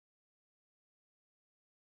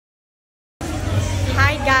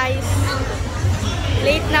guys.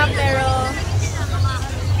 Late na pero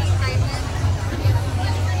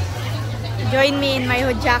join me in my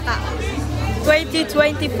Hudyaka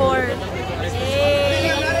 2024.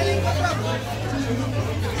 Hey.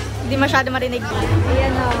 Hindi masyado marinig.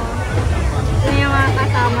 Ayan o. Ito yung mga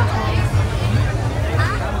kasama ko.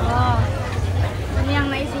 Oh. Ano yung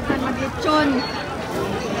naisipan mag-lechon?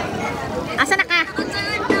 Asa na ka?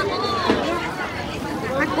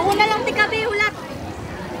 Magbuo na lang di ka, Hulat.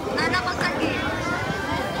 Ano ko sakit?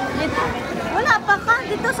 Wala pa ka.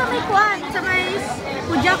 Dito sa may kuwan. Sa may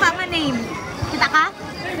Hudyaka nga name. Kita ka?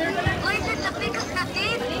 Uy, tatabi ka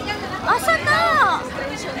sakit. Asa na?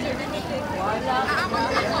 Naamot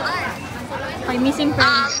na kuwan. Okay, missing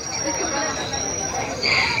friend.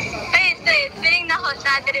 Wait. Feeling na ako.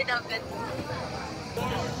 Sadri dapat.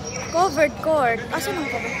 Covered court. Asa nang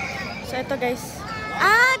covered? So, ito guys.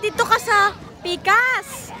 Ah, dito ka sa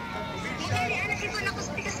Pikas.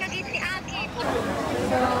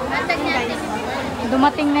 Guys,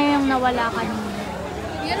 dumating na yung nawala kanina.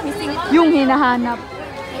 Yung hinahanap.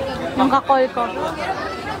 Yung kakol ko.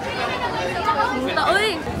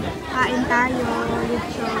 Uy! Kain tayo.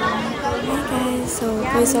 Hi guys, so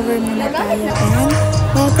voice over muna tayo and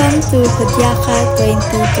welcome to Hudyaka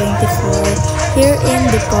 2024 here in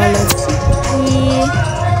Dipolog.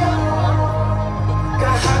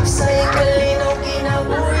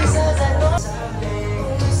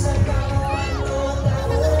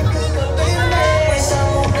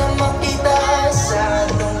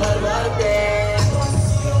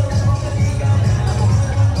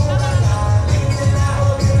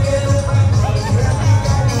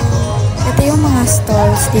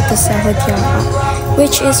 Stalls dito sa Hudyaka,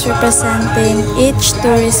 which is representing each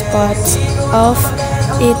tourist spot of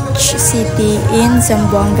each city in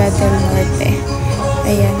Zamboanga Del Norte.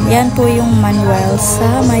 Ayan, yan po yung manual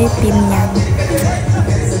sa may pinyan.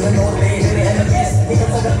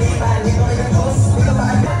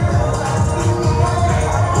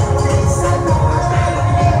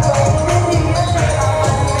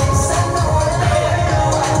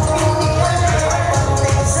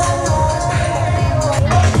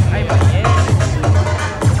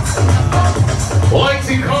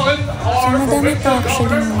 Madami pa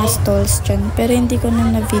actually mga stalls dyan, pero hindi ko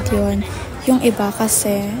na na-videoan yung iba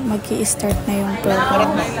kasi mag-i-start na yung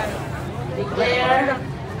program.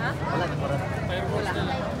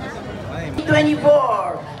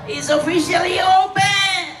 24 is officially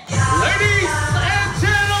open! Ladies and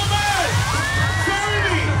gentlemen,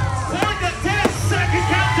 30 for the 10-second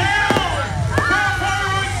countdown! The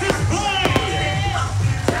fireworks display!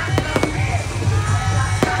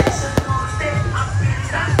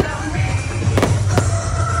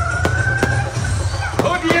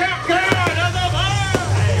 Hudyaka na naman!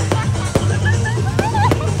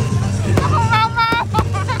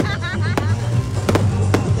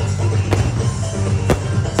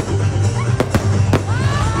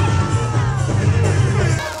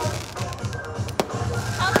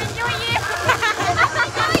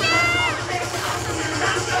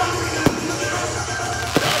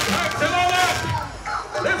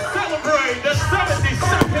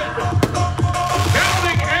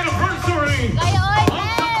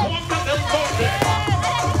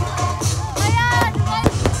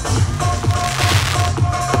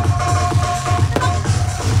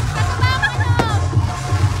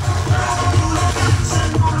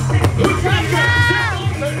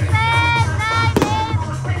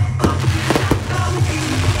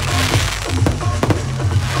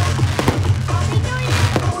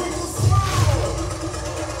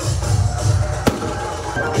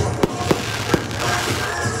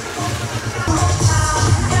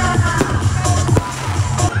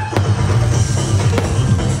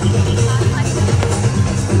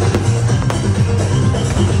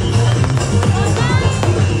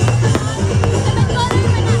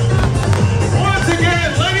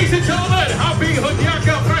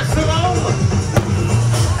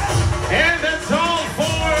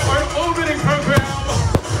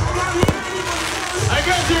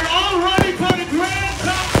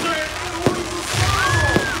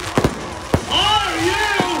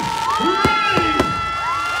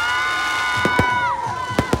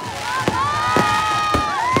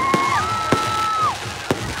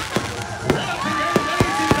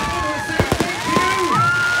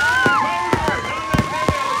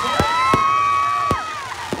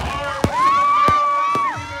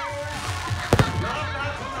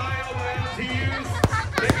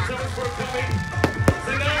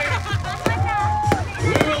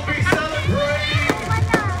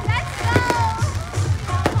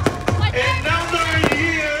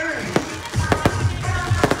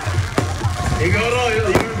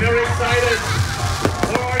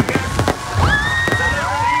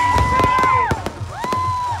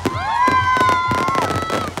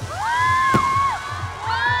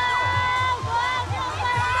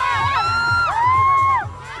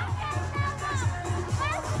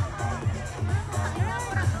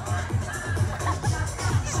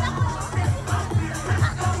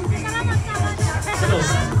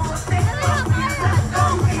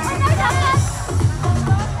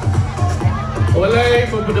 Walay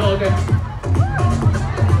pagpanood.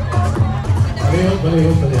 Baliw.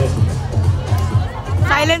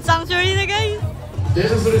 Silent sanctuary na guys. This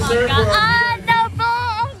is reserved for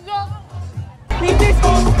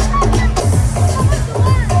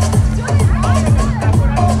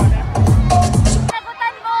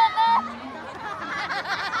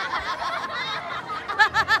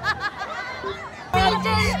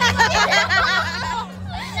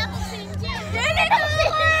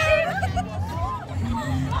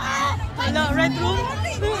Hello, red room.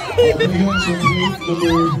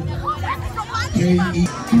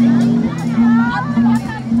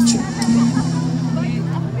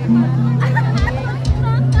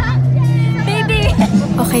 Baby.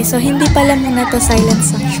 Okay, so hindi pala muna to silent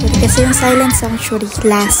sanctuary kasi yung silent sanctuary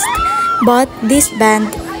last. But this band,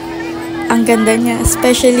 ang ganda niya,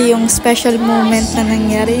 especially yung special moment na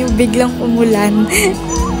nangyari, yung biglang umulan.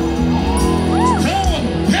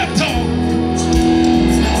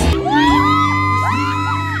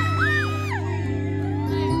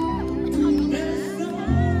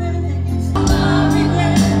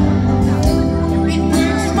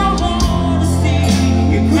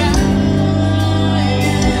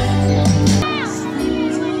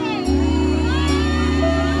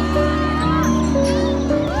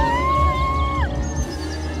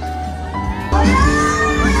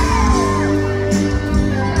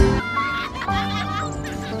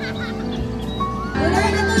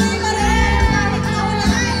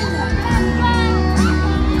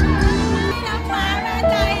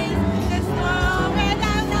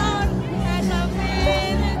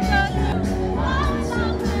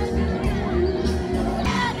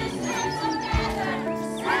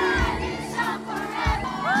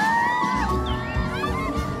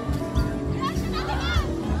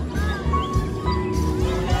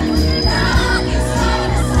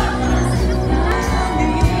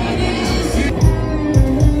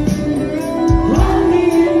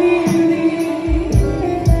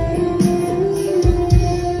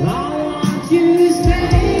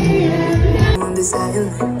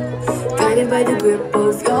 Guided by the grip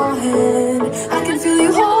of your hand, I can feel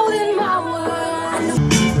you holding my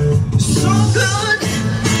world. So good,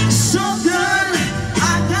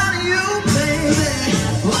 I got you, baby.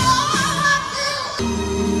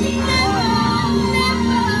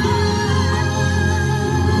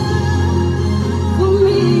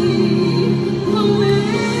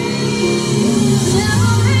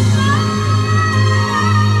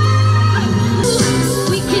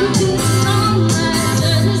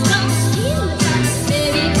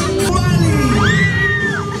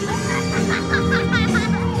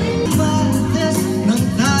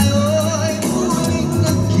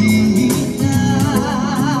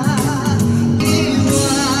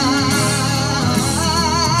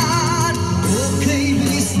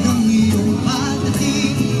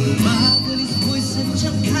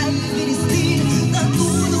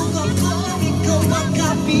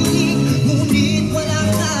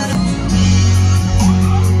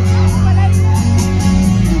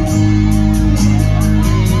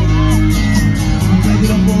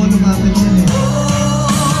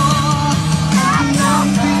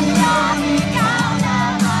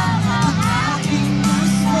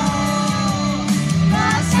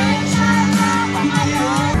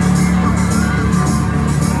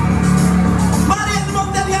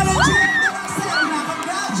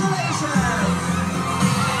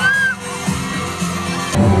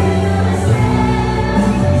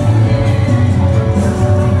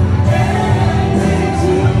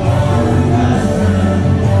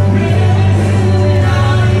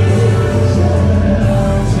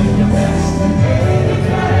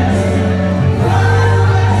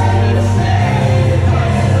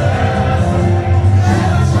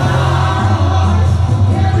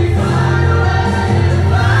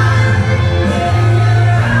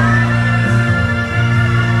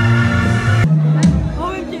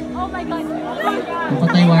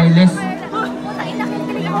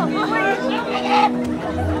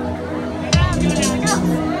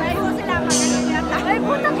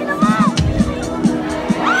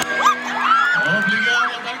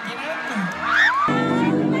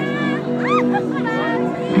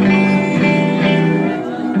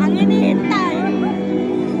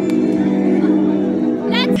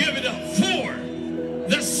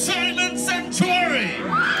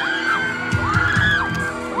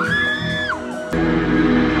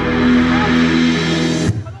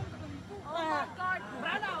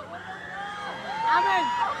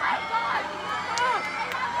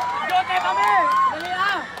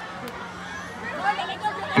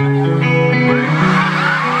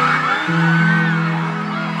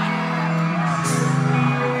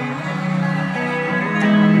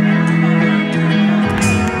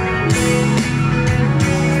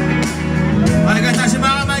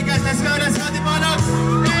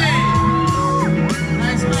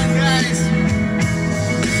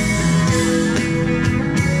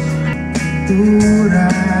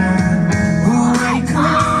 naturan. Buhay ko,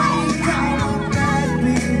 ikaw ang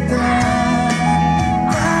nagbigay.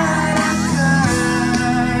 Para kang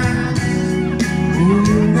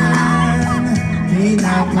unan,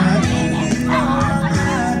 pinapainit mo ang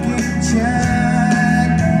aking tiyan.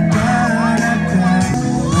 Para kang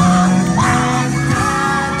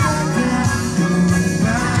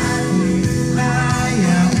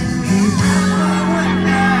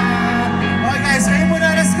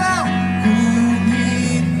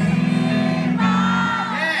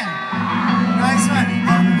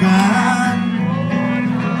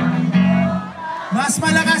mas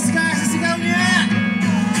malakas ka sa sigaw niya!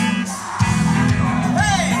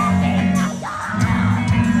 Hey!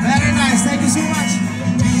 Very nice, thank you so much!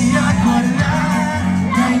 Iyak mo na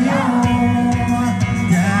ngayon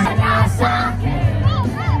dahil sa'kin.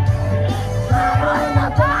 Parang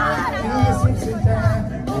napaisip sinta,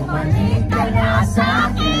 bumalik ka na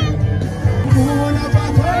sa'kin. Muna ba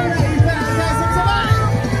tayo na iba? Sabay!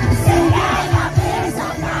 Sige na pisa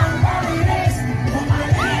ng malinis,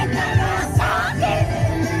 bumalik ka na sa'kin.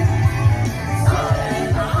 Sorry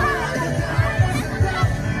na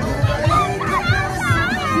bumalik ka na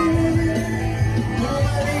sa'kin.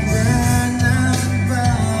 Bumalik na ng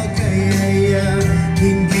bagay,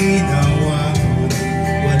 hindi daw ako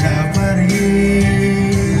wala pa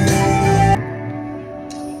rin.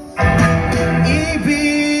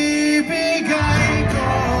 Ibibigay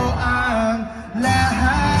ko ang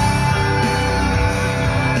lahat,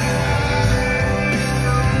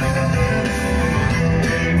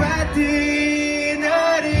 pati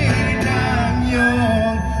na rin ang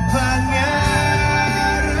iyong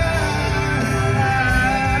pangarap.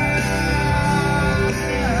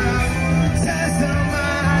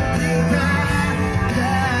 Sasamahan kita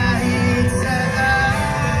kahit saan,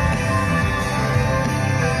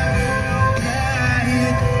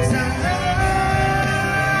 kahit saan.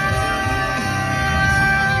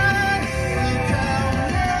 Ikaw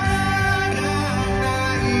lang ang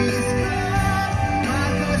nais ko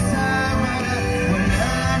makasama,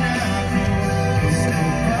 wala na ako. Gusto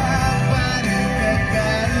pang balikan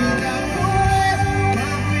kahit ako'y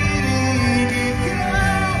mapiling.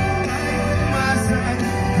 Ikaw ay umasan,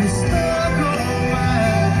 gusto ko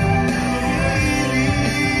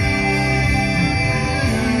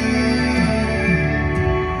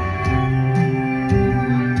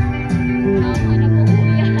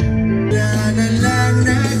wala na lang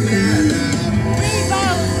naglalaro,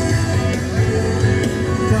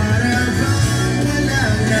 para bang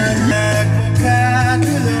walang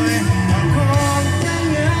nagpapatuloy akong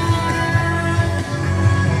ganyan.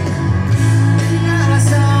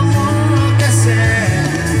 Inasa mo kasi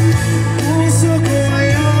puso ko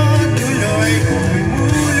ngayon tuloy ko'y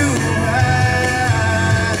muluhan.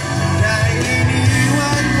 Dahil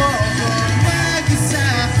iniwan mo ko mag-isa,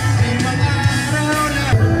 limang araw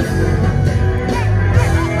lang.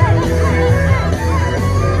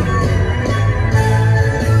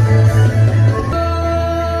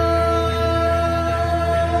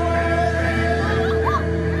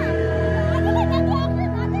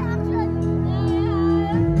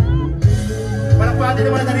 Palakpakan din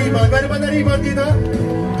naman na rebound. Meron ba na rebound dito?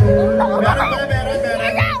 Meron ba? Meron.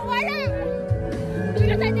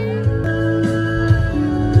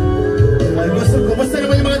 Ay, kumusta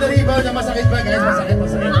naman yung mga na-rebound? Masakit ba, guys? Masakit.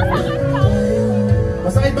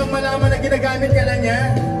 Masakit bang malaman na ginagamit ka lang niya?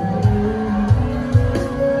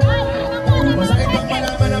 Masakit bang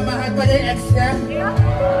malaman na mahal pa niya yung ex niya?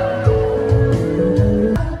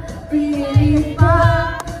 Piling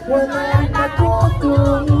pa, wala na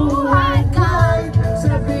tutunguhan kahit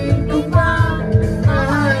sabihin ko pa,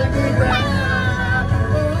 mahal kita.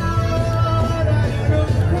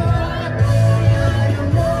 Ayaw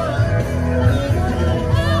mo,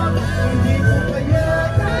 hindi ko kaya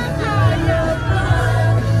kaya pa.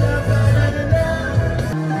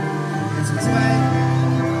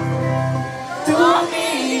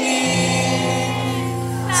 Tumingin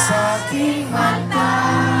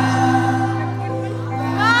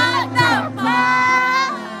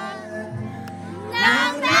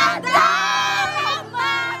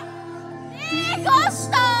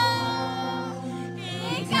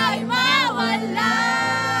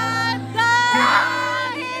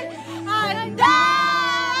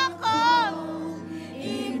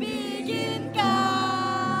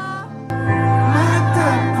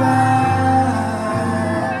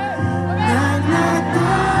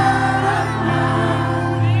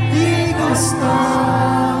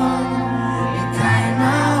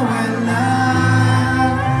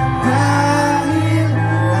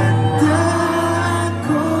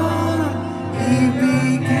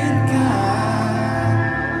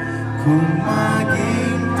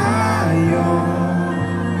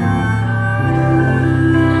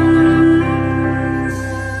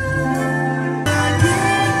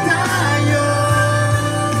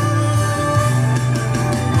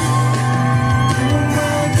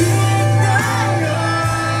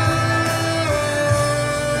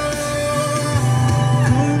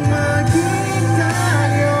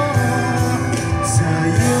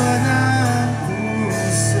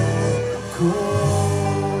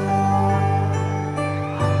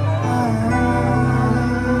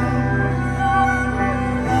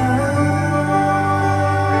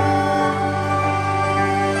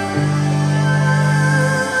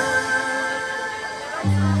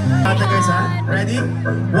kanta guys ha. Ready?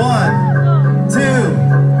 1,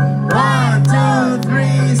 2, 1, 2,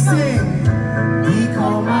 3, sing! Di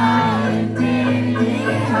ko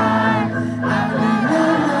maintindihan ang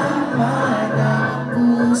nilalaman ng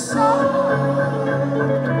puso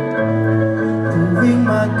tuwing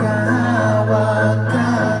magkahawak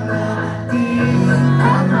ang ating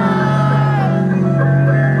kamay.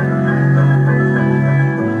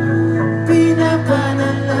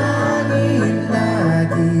 Pinapanalangin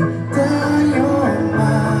lagi tayong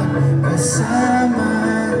magkasama.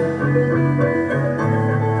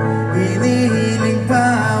 Hinihiling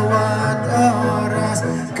bawat oras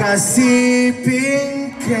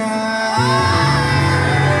kasiping ka.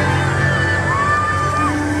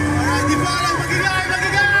 Alright, Dipolog, magigay,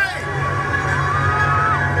 magigay!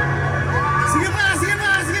 Sige pa, sige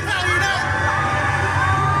pa, sige pa, yun na!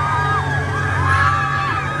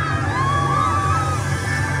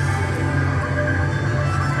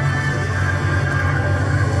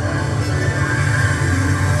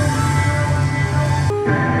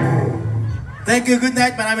 Thank you, good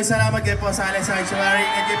night. Maraming salamat kayo po sa aling sanctuary.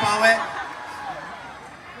 Thank you, Pawe.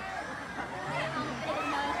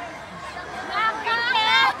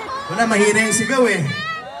 Wala, mahina yung sigaw eh.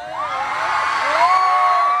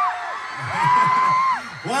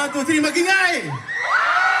 1, 2, 3, magingay!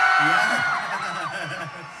 Yeah.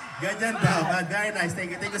 Ganyan daw. Very nice.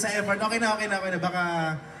 Thank you sa effort. Okay na.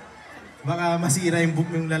 Baka masira yung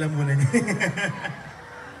lalamunan niya.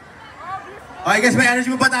 Okay guys, may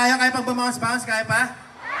energy mo ba tayo? Kaya pang bumounce-bounce? Kaya pa?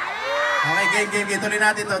 Okay, game. Tuloy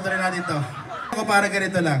natin to. Ako para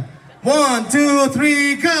ganito lang. 1, 2,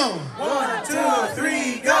 3, go! 1, 2,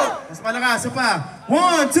 3, go! Mas malakas, pa. 1,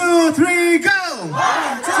 2, 3, go!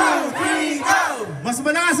 1, 2, 3, go! Mas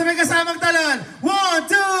malakas sa may kasamang talon.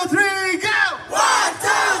 1, 2, 3,